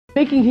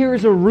making here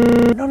is a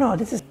rude. No,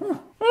 this is...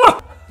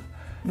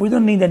 We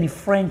don't need any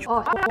French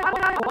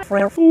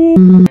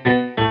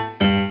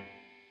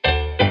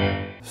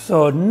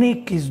So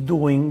Nick is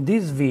doing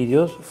these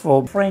videos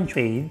for French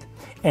feed,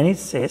 and it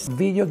says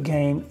video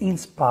game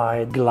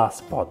inspired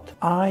glass pot.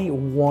 I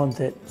want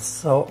it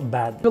so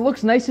bad. If it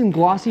looks nice and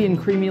glossy and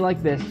creamy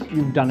like this,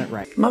 you've done it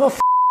right. Ma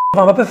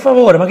per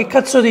favore, ma che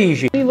cazzo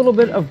dici? A little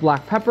bit of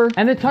black pepper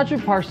and a touch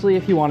of parsley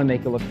if you want to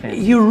make it look fancy.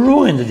 You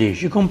ruined the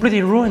dish. You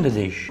completely ruined the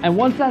dish. And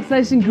once that's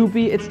nice and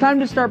goopy, it's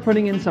time to start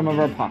putting in some of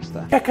our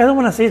pasta. Heck, I don't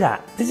want to say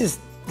that. This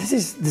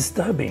is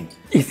disturbing.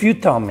 If you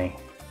tell me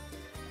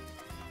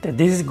that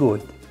this is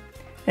good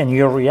and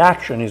your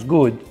reaction is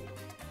good,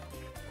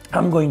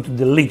 I'm going to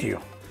delete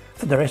you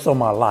for the rest of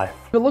my life.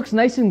 If it looks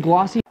nice and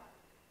glossy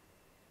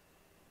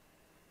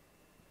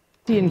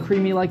and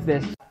creamy like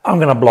this, I'm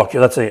gonna block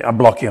you. That's it. I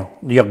block you.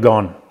 You're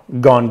gone.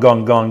 Gone,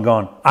 gone, gone,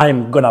 gone.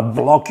 I'm gonna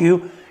block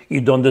you. You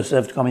don't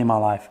deserve to come in my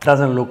life.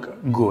 Doesn't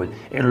look good.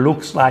 It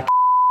looks like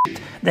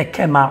that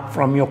came out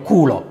from your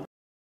culo.